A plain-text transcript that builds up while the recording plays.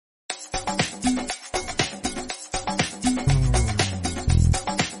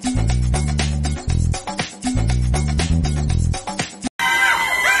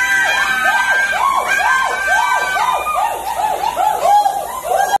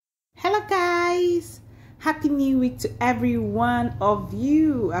new week to every one of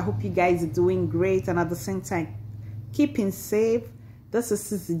you. I hope you guys are doing great and at the same time keeping safe. This is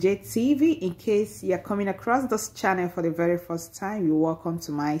CCJ TV. In case you're coming across this channel for the very first time, you're welcome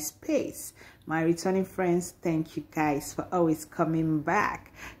to my space. My returning friends, thank you guys for always coming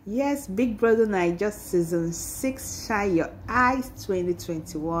back. Yes, Big Brother Naija season 6 Shine Your Eyes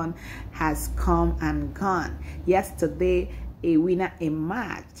 2021 has come and gone. Yesterday, a winner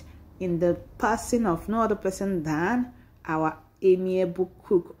emerged in the person of no other person than our amiable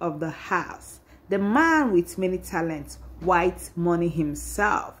cook of the house, the man with many talents, Whitemoney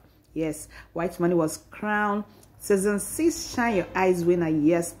himself. Yes, Whitemoney was crowned season 6 Shine Your Eyes winner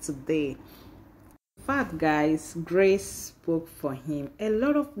yesterday. In fact, guys, Grace spoke for him. A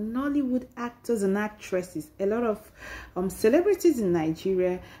lot of Nollywood actors and actresses, a lot of celebrities in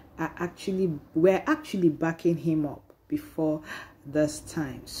Nigeria were actually backing him up before this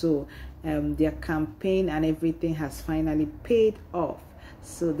time. So their campaign and everything has finally paid off.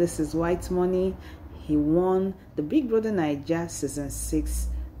 So this is Whitemoney. He won the Big Brother Naija season 6.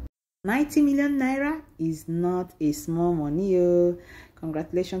 90 million naira is not a small money. Oh.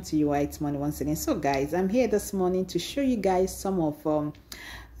 Congratulations to you, Whitemoney, once again. So guys, I'm here this morning to show you guys some of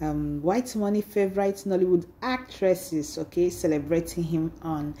Whitemoney favorite Nollywood actresses, okay, celebrating him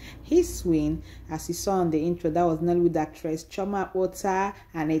on his win. As you saw on the intro, that was Nollywood actress Chioma Akpotha,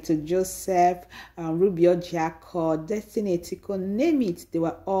 ANITA Joseph, ORJIAKOR, Destiny, ETIKO, name it. They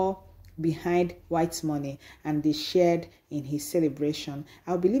were all behind Whitemoney and they shared in his celebration.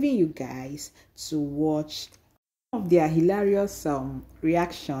 I'll be leaving you guys to watch of their hilarious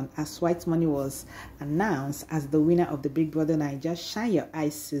reaction as Whitemoney was announced as the winner of the Big Brother Naija Shine Your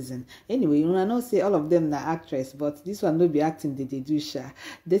Eyes season. Anyway, you know, I not say all of them are actress, but this one no be acting, they do sha.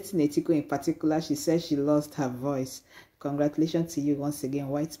 Destiny ETIKO in particular, she said she lost her voice. Congratulations to you once again,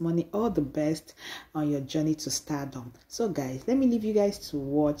 Whitemoney. All the best on your journey to stardom. So guys, let me leave you guys to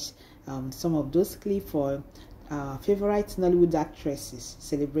watch some of those clips for favorite Nollywood actresses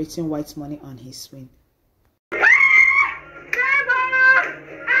celebrating Whitemoney on his win.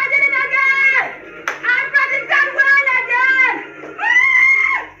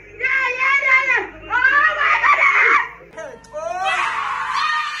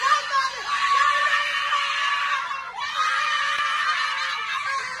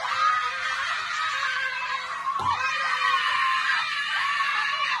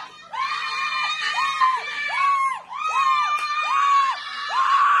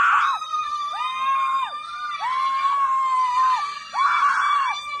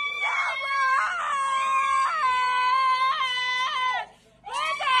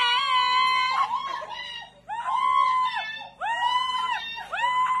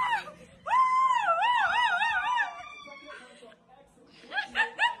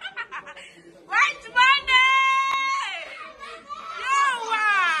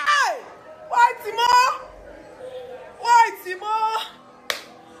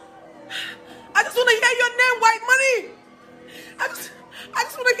 I just want to hear your name, Whitemoney. I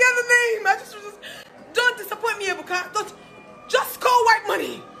just want to hear the name. Don't disappoint me, Ebuka. Just call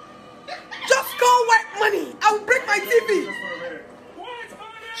Whitemoney. Just call Whitemoney. I will break my TV.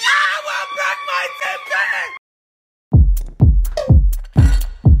 I will break my TV.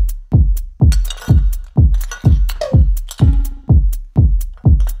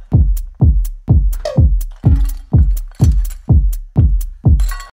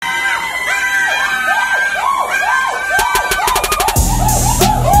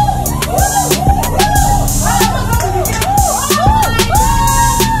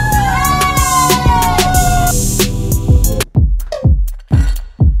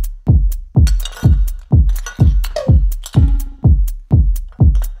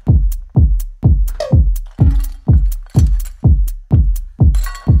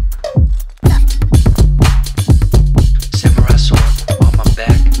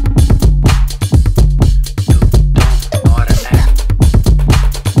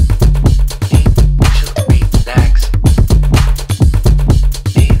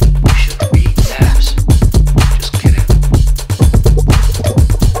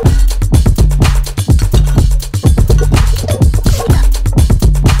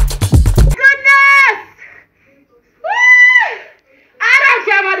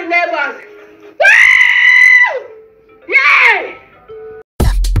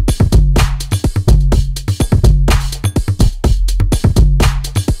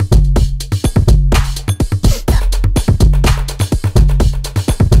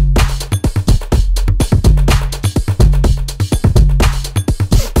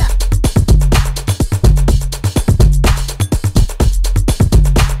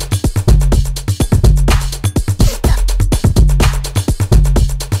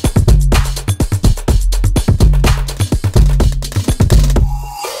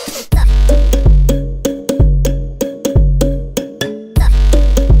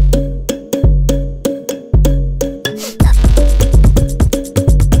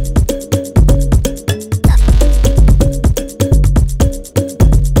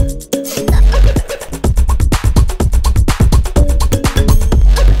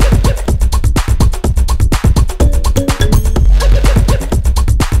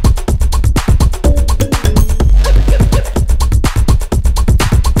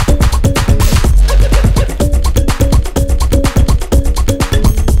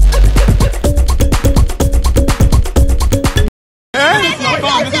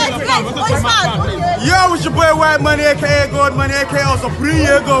 your boy White Money, aka Gold Money, aka also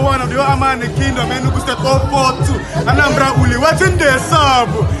Priego, one of the other man in the kingdom, and who said 042. And I'm Uli. What's in there, sub?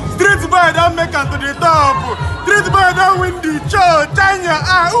 Street boy don't make it to the top. Street boy don't win the show. Tanya,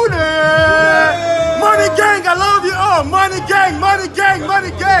 Money gang, I love you all. Money gang, money gang,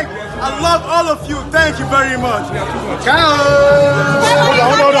 money gang. I love all of you. Thank you very much.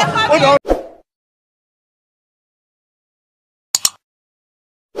 Hold on.